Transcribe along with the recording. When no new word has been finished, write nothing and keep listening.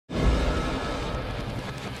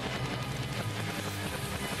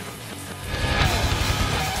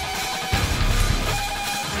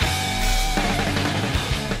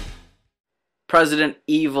President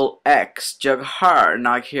Evil X, Jughar,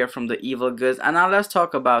 not here from the Evil Goods. And now let's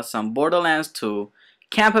talk about some Borderlands 2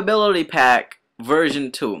 Compatibility Pack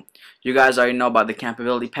version 2. You guys already know about the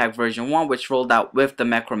Compatibility Pack version 1, which rolled out with the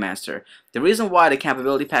Necromancer. The reason why the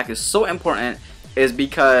Compatibility Pack is so important is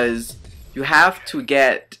because you have to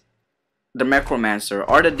get the Necromancer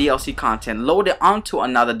or the DLC content loaded onto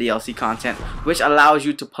another DLC content, which allows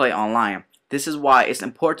you to play online. This is why it's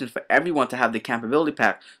important for everyone to have the Compatibility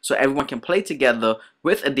Pack, so everyone can play together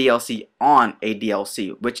with a DLC on a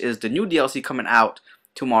DLC, which is the new DLC coming out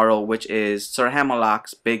tomorrow, which is Sir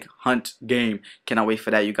Hammerlock's Big Hunt game. Cannot wait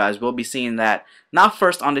for that. You guys will be seeing that not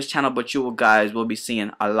first on this channel, but you guys will be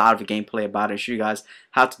seeing a lot of gameplay about it. Show you guys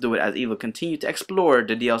how to do it as Eva continue to explore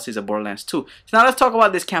the DLCs of Borderlands 2. So now let's talk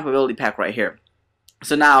about this Compatibility Pack right here.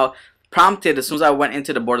 So now, prompted as soon as I went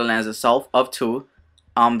into the Borderlands itself of 2,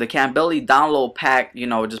 the Compatibility download pack,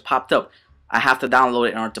 just popped up. I have to download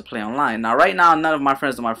it in order to play online. Now, right now, none of my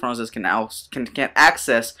friends can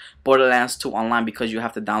access Borderlands 2 online because you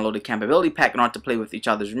have to download the Compatibility Pack in order to play with each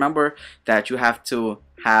other. Remember that you have to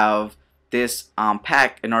have this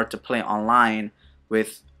pack in order to play online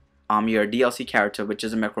with your DLC character, which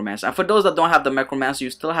is a Necromancer. And for those that don't have the Necromancer,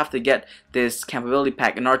 you still have to get this Compatibility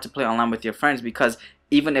Pack in order to play online with your friends, because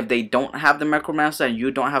even if they don't have the Necromancer and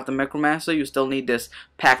you don't have the Necromancer, you still need this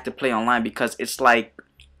pack to play online, because it's like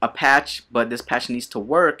a patch, but this patch needs to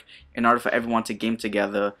work in order for everyone to game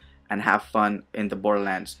together and have fun in the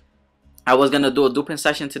Borderlands. I was gonna do a duping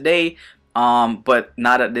session today, but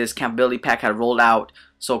now that this Compatibility Pack had rolled out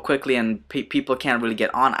so quickly and people can't really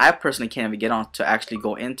get on, I personally can't even get on to actually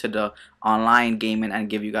go into the online gaming and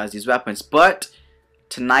give you guys these weapons. But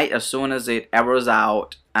tonight, as soon as it errors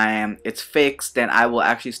out and it's fixed, then I will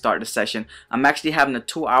actually start the session. I'm actually having a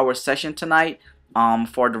 2-hour session tonight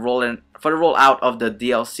for the rollout of the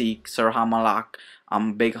DLC Sir Hammerlock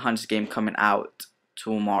Big Hunts game coming out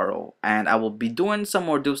tomorrow, and I will be doing some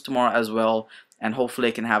more dupes tomorrow as well, and hopefully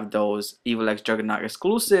I can have those Evil X Juggernaut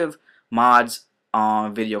exclusive mods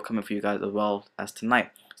video coming for you guys as well as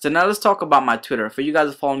tonight. So now let's talk about my Twitter. For you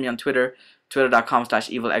guys to follow me on Twitter,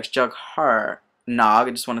 twitter.com/evilxjugher. I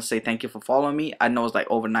just want to say thank you for following me. I know it's like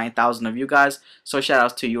over 9,000 of you guys, so shout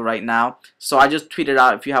outs to you right now. So I just tweeted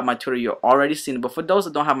out, if you have my Twitter, you're already seen it, but for those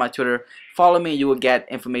that don't have my Twitter, follow me. You will get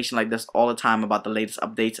information like this all the time about the latest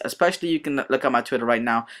updates. Especially, you can look at my Twitter right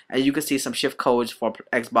now and you can see some shift codes for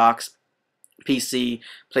Xbox, PC,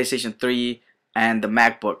 PlayStation 3, and the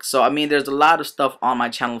MacBook. So I mean, there's a lot of stuff on my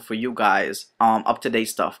channel for you guys, up to date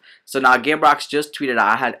stuff. So now Gamebox just tweeted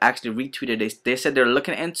out, I had actually retweeted, they said they're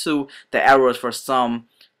looking into the errors for some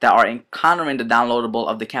that are encountering the downloadable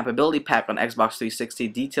of the Compatibility Pack on Xbox 360.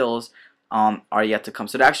 Details are yet to come,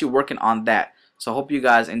 so they're actually working on that. So I hope you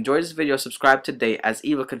guys enjoy this video. Subscribe today as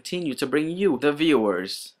Eva continue to bring you, the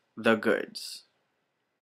viewers, the goods.